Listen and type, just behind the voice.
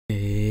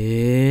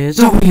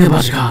It's opening a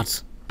bunch of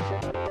cards.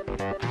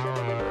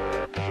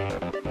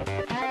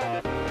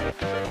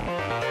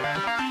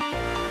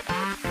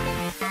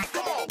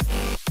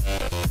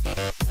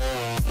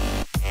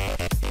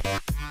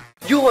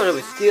 You wanna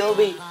with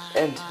TLB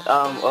and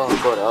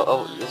oh god,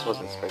 this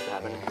wasn't supposed to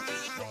happen.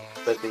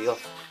 Supposed to be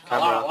off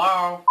camera.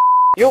 Hello.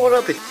 Yo, what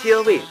up, it's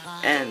TLB,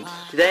 and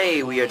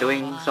today we are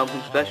doing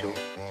something special.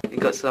 We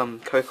got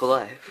some Coca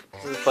Life.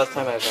 This is the first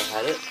time I've ever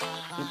had it.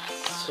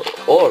 It's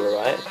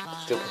alright.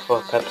 Still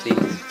prefer Pepsi.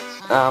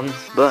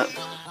 But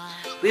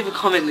leave a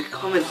comment in the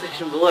comment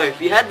section below if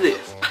you had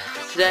this.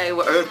 Today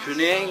we're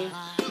opening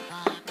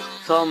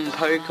some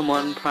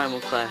Pokemon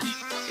Primal Clash.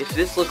 If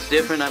this looks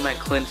different, I'm at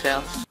Clint's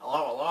house.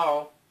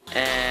 Hello.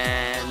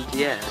 And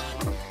yeah.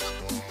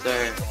 So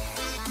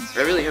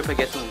I really hope I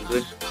get something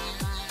good.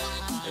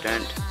 If I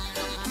don't,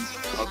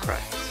 I'll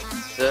cry.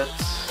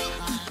 That's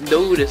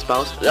no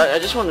dismouse. I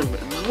just want to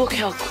look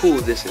how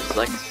cool this is.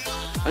 Like,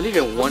 I don't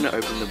even want to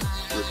open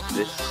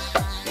this thing.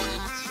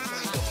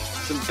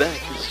 The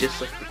back is just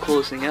like the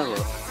coolest thing ever.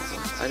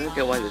 I don't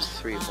get why there's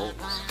 3 holes.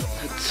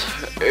 Let's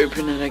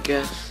open it, I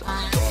guess.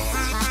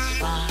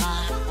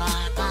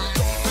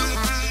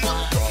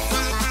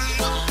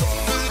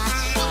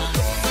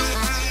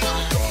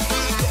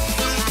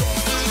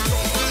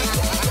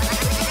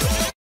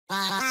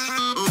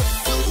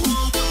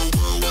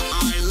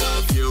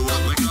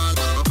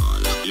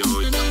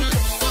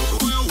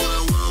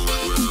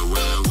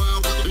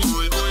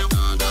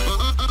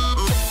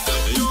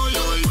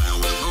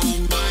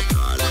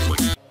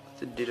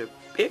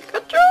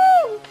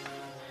 Pikachu!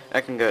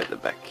 I can go at the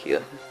back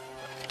here.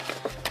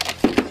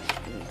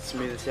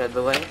 Smooth this out of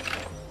the way.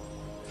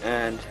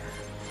 And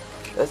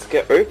let's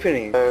get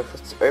opening. So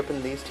let's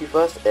open these 2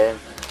 first and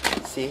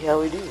see how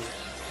we do.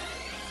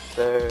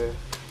 So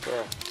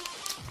yeah.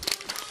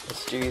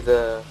 Let's do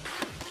the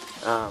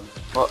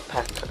what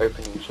pack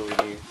opening shall we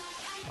do?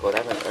 God, I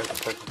haven't opened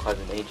Pokemon cards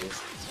in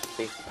ages. It's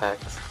FIFA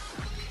packs.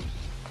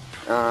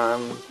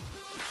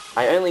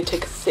 I only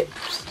take 6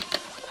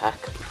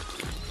 pack.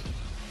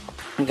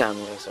 I'm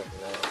really sorry for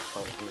that. I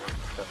can't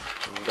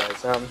do you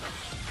guys.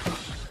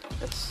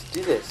 Let's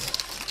do this.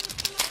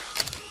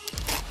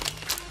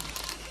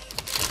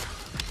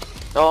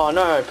 Oh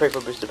no, I pray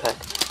for booster pack.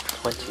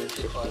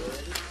 2050.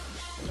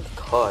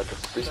 Card,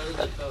 booster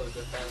pack. Oh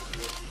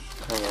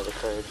yeah, the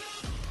code.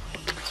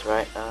 That's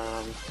right.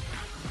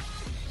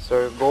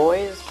 So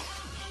boys,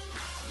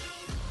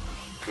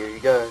 here you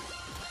go.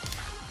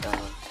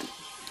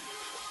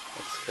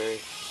 Let's go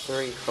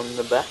 3 from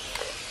the back.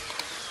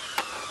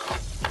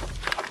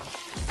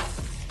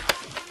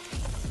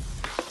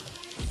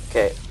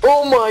 Okay.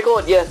 Oh my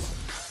god,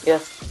 yes!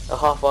 Yes, a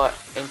half art,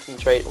 ancient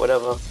trait,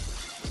 whatever.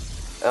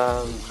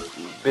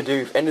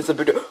 Bidoof, and it's a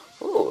Bidoof.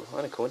 Oh,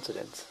 what a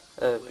coincidence.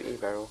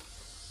 E-barrel.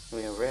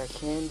 We have rare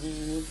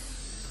candy.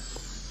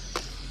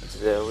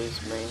 It's always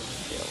main.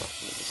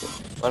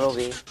 Funnel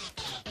V.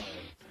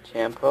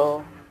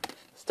 Champo.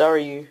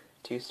 Staryu.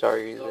 2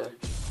 Staryus there.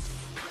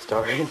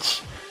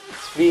 Storage.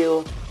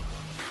 Spheal.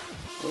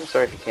 I'm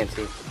sorry if you can't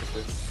see.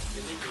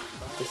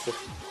 This is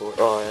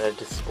oh, I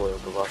just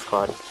spoiled the last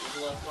card.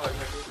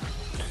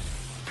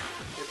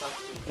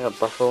 Yeah,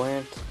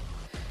 Buffalo.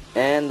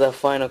 And the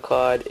final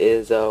card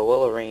is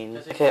Walrein.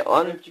 Okay,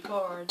 on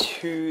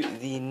to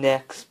the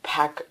next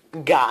pack,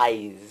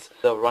 guys.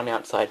 The run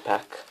outside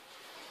pack.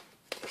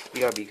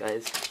 BRB,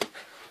 guys.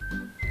 I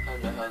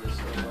don't know how this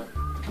will work.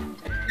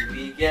 And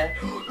we get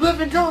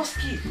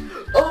Lewandowski!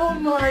 Oh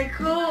my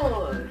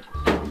god!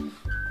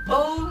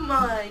 Oh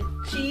my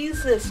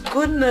Jesus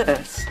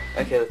goodness!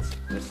 Okay, let's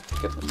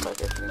get this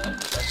back opening.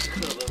 That's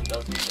cool,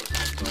 Lewandowski.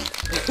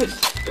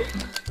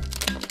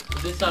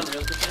 Does this sound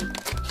real to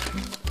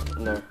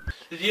you? No.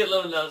 Did you get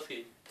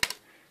Lewandowski?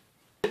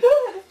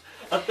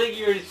 I think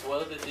you already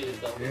spoiled it to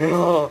yourself.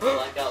 No.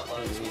 Blackout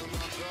fun.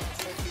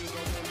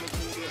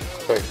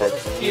 Sorry, that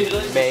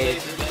may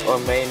or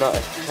may not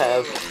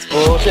have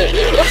spoiled it.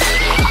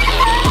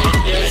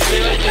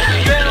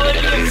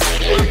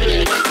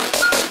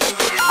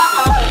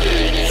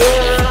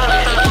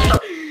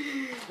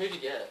 Who'd you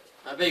get?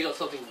 I bet you got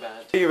something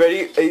bad. Are you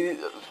ready?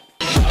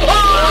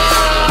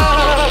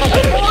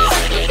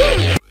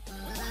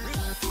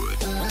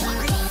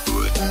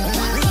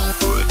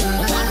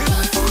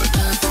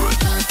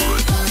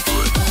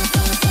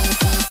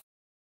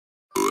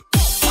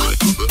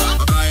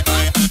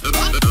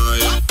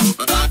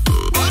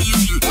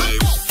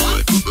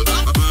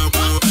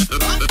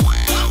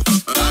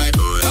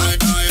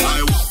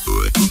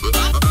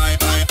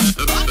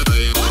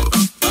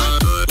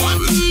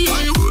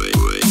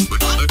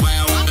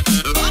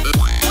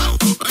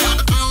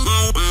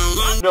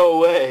 No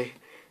way.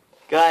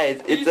 Guys,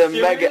 it's a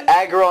Mega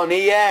Aggron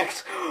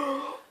EX.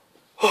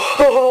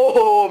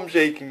 Oh, I'm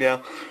shaking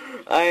now.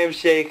 I am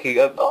shaking.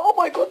 Oh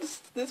my god,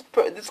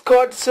 this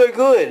card's so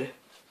good.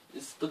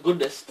 It's the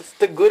goodness. It's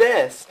the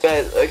goodest.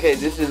 Guys, okay,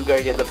 this is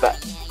going at the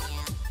back.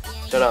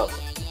 Shut up.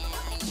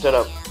 Shut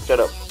up. Shut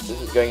up.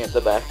 This is going at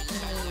the back.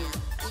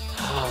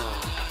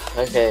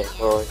 Okay,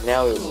 well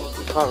now we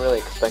can't really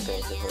expect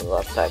anything from the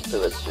last pack, so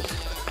let's just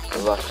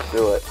Let's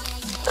do it.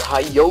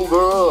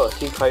 Kyogre!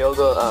 Team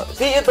Kyogre.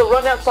 See, the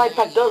run outside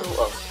pack does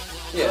well.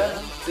 Yeah.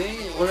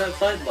 See, we're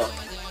outside box.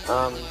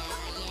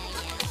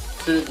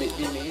 Should it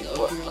be me?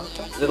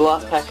 The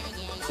last pack.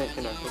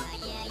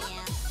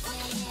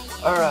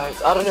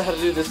 Alright, I don't know how to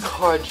do this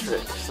card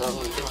trick, so I'm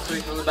gonna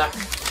Three from the back.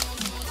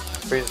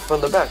 freeze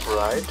from the back,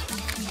 right?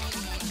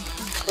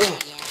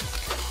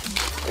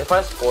 If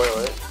I spoil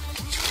it.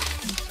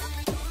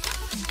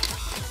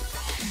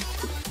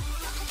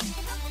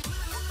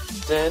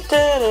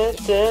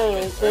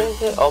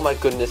 Oh my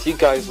goodness, you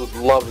guys would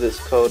love this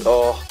code.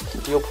 Oh,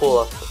 you'll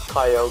pull a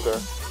Kyogre.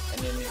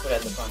 And then you put it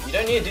at the front. You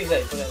don't need to do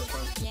that, you put it at the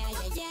front.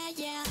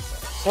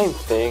 Same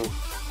thing.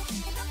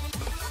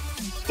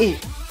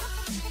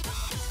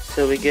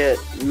 So we get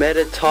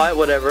Meta Type,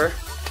 whatever.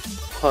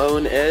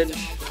 Hone Edge.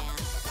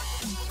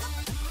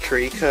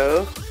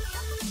 Trico.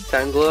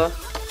 Tangler.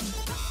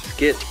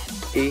 Skit.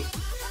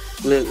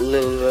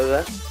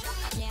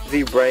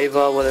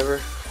 Vibrava, whatever.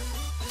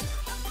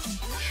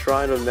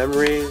 Shrine of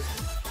Memories.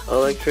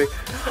 Electric.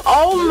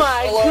 Oh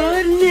my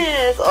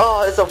goodness!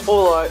 Oh, it's a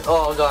full art.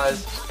 Oh,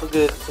 guys. Look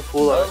at it. It's a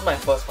full That art. was my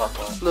first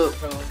Pokemon. Look.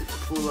 It's a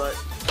full art.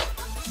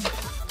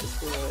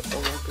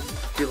 Oh my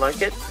goodness. Do you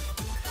like it?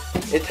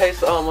 It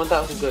tastes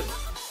 1000 good.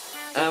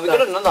 And we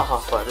got another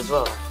half art as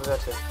well. I forgot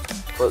to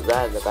put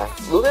that in the back.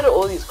 Look at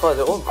all these cards,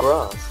 they're all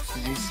grass.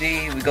 As you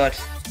see, we got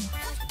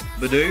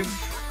Bidoof,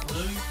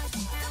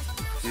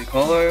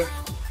 Color,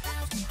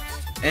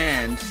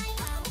 and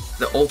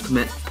the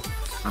ultimate.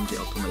 I'm the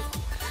ultimate.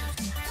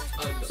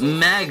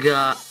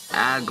 Mega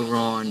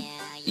Aggron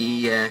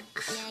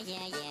EX.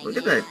 Look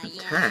at that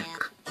attack.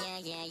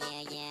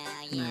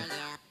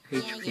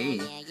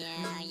 HP.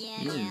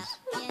 Yes.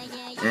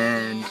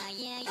 And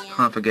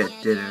can't forget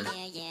Ditter.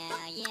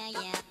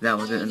 That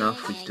wasn't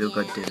enough, we still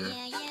got Ditter.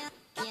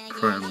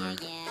 Primal.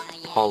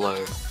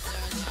 Hollow.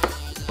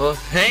 Well,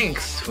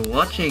 thanks for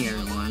watching,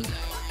 everyone.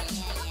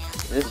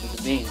 This has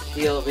been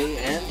TLB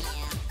and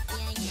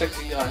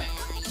Sexy guy.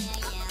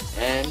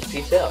 and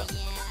peace out.